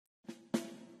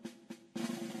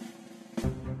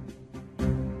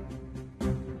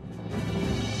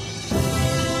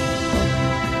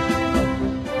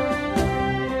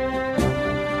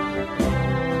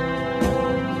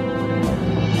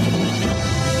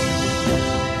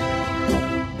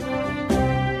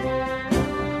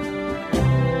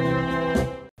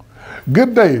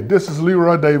Good day, this is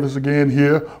Leroy Davis again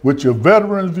here with your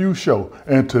Veterans View show.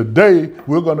 And today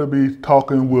we're going to be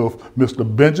talking with Mr.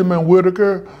 Benjamin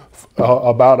Whitaker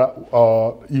about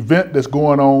an event that's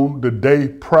going on the day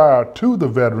prior to the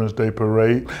Veterans Day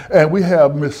Parade. And we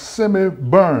have Miss Simi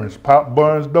Burns, Pop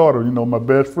Burns' daughter, you know, my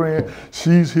best friend.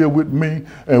 She's here with me,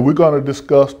 and we're going to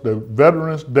discuss the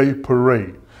Veterans Day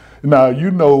Parade. Now,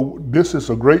 you know, this is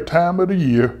a great time of the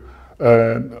year.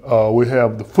 And we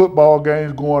have the football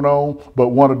games going on, but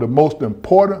one of the most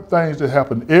important things that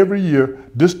happen every year,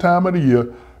 this time of the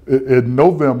year, in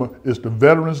November, is the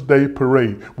Veterans Day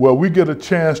Parade, where we get a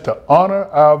chance to honor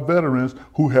our veterans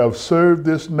who have served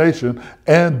this nation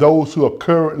and those who are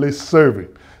currently serving.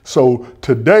 So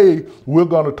today, we're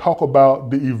going to talk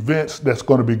about the events that's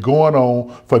going to be going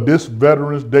on for this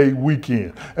Veterans Day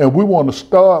weekend. And we want to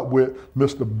start with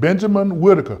Mr. Benjamin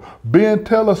Whitaker. Ben,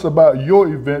 tell us about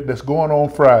your event that's going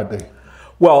on Friday.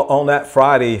 Well, on that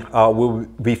Friday, we'll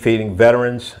be feeding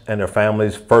veterans and their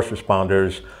families, first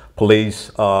responders, police,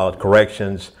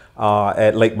 corrections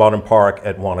at Lake Baldwin Park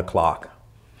at 1 o'clock.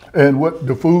 And what,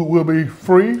 the food will be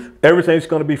free? Everything's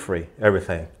going to be free,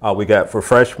 everything. We got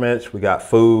refreshments, we got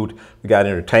food, we got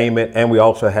entertainment, and we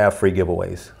also have free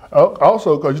giveaways.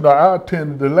 Also, because you know, I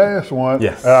attended the last one,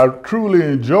 yes, and I truly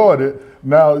enjoyed it.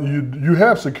 Now, you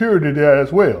have security there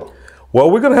as well.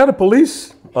 Well, we're going to have the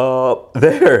police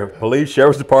there, police,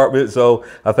 sheriff's department, so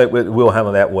I think we'll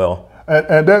handle that well.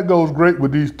 And that goes great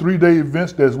with these 3-day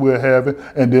events that we're having.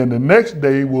 And then the next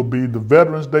day will be the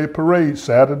Veterans Day Parade,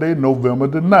 Saturday, November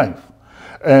the 9th.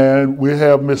 And we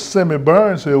have Miss Simi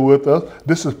Burns here with us.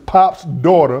 This is Pop's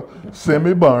daughter,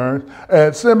 Simi Burns.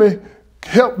 And Simi,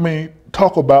 help me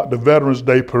talk about the Veterans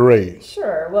Day Parade.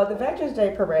 Sure. Well, the Veterans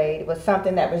Day Parade was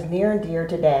something that was near and dear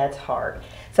to Dad's heart.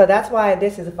 So that's why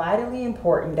this is vitally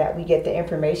important that we get the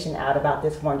information out about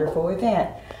this wonderful event.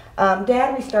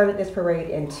 Dad restarted this parade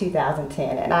in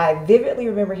 2010, and I vividly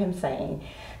remember him saying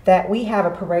that we have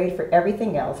a parade for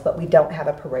everything else, but we don't have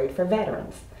a parade for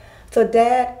veterans. So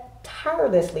Dad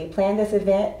tirelessly planned this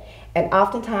event, and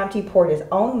oftentimes he poured his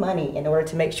own money in order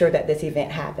to make sure that this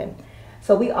event happened.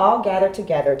 So we all gathered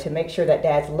together to make sure that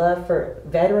Dad's love for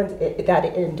veterans got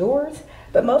indoors,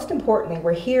 but most importantly,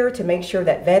 we're here to make sure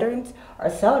that veterans are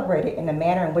celebrated in the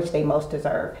manner in which they most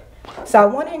deserve. So I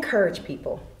want to encourage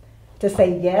people to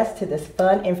say yes to this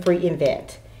fun and free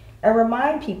event, and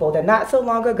remind people that not so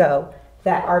long ago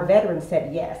that our veterans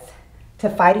said yes to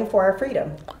fighting for our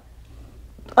freedom.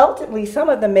 Ultimately, some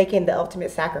of them making the ultimate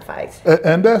sacrifice.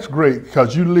 And that's great,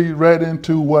 because you lead right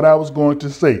into what I was going to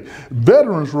say.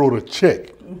 Veterans wrote a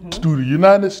check to the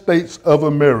United States of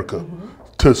America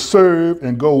to serve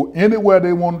and go anywhere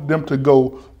they wanted them to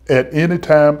go at any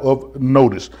time of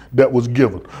notice that was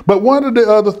given. But one of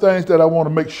the other things that I want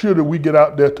to make sure that we get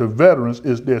out there to veterans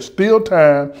is there's still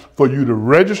time for you to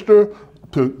register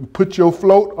to put your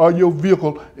float or your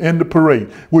vehicle in the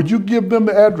parade. Would you give them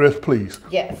the address, please?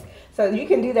 Yes. So you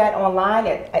can do that online.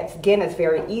 Again, it's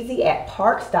very easy at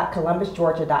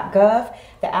parks.columbusgeorgia.gov.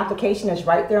 The application is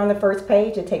right there on the first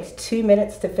page. It takes 2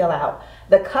 minutes to fill out.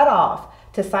 The cutoff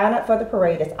to sign up for the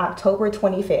parade is October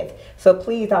 25th. So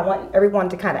please, I want everyone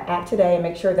to kind of act today and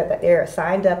make sure that they're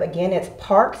signed up. Again, it's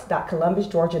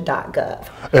parks.columbusgeorgia.gov.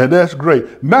 And that's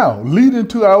great. Now, leading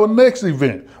to our next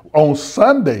event on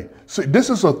Sunday. See, this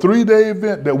is a 3-day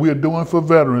event that we're doing for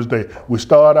Veterans Day. We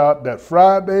start out that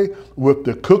Friday with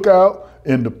the cookout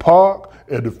in the park,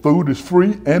 and the food is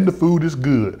free and the food is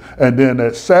good. And then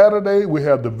that Saturday, we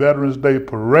have the Veterans Day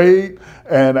Parade.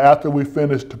 And after we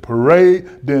finish the parade,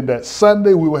 then that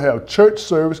Sunday, we will have church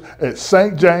service at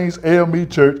St. James AME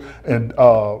Church in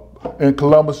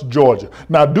Columbus, Georgia.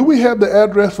 Now, do we have the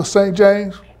address for St.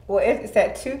 James? Well, it's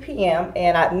at 2 p.m.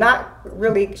 and I'm not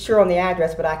really sure on the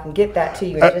address, but I can get that to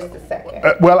you in just a second.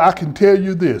 Well, I can tell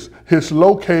you this. It's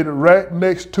located right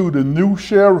next to the new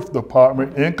Sheriff's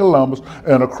Department in Columbus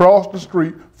and across the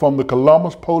street from the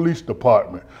Columbus Police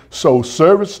Department. So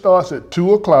service starts at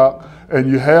 2 o'clock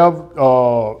and you have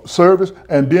service,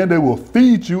 and then they will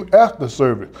feed you after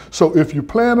service. So if you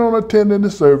plan on attending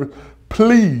the service,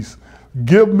 please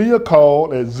give me a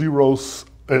call at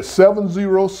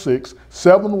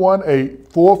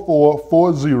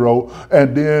 706-718-4440,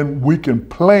 and then we can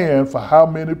plan for how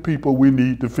many people we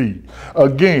need to feed.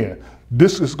 Again,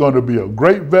 this is going to be a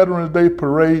great Veterans Day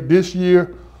Parade this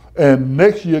year, and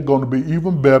next year going to be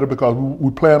even better because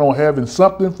we plan on having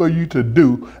something for you to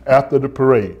do after the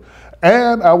parade.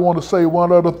 And I want to say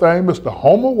one other thing. Mr.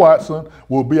 Homer Watson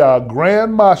will be our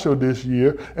Grand Marshal this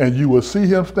year, and you will see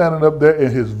him standing up there in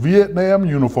his Vietnam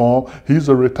uniform. He's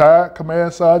a retired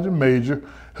Command Sergeant Major,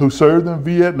 who served in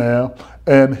Vietnam,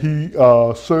 and he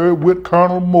served with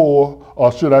Colonel Moore,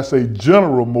 or should I say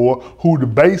General Moore, who the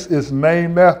base is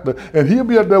named after. And he'll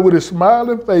be up there with his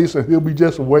smiling face, and he'll be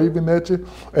just waving at you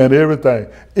and everything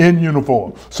in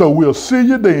uniform. So we'll see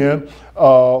you then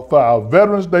for our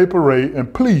Veterans Day Parade.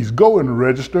 And please go and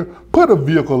register, put a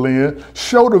vehicle in,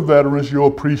 show the veterans your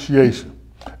appreciation.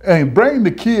 And bring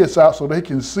the kids out so they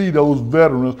can see those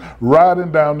veterans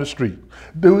riding down the street.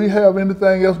 Do we have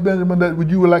anything else, Benjamin, that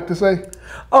you would like to say?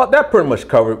 That pretty much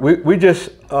covered. We just,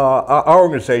 our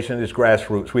organization is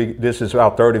grassroots. This is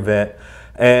our third event.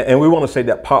 And we want to say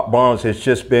that Pop Barnes has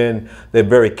just been the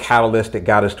very catalyst that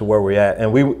got us to where we're at.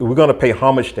 And we're going to pay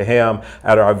homage to him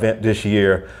at our event this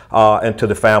year and to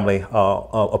the family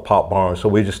of Pop Barnes. So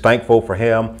we're just thankful for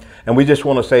him. And we just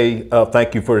want to say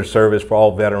thank you for your service for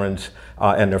all veterans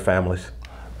and their families.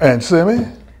 And Simi?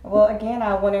 Well, again,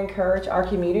 I want to encourage our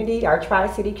community, our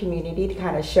Tri-City community, to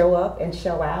kind of show up and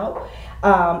show out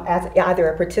as either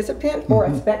a participant or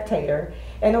a spectator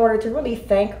in order to really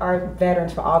thank our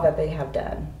veterans for all that they have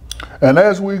done. And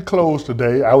as we close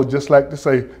today, I would just like to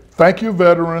say thank you,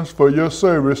 veterans, for your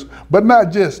service, but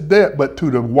not just that, but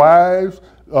to the wives,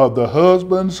 the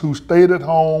husbands who stayed at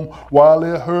home while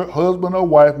their husband or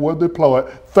wife were deployed.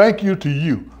 Thank you to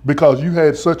you, because you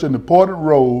had such an important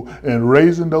role in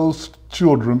raising those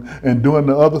children and doing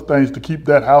the other things to keep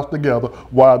that house together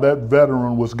while that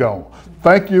veteran was gone.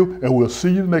 Thank you, and we'll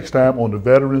see you next time on the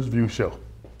Veterans View Show.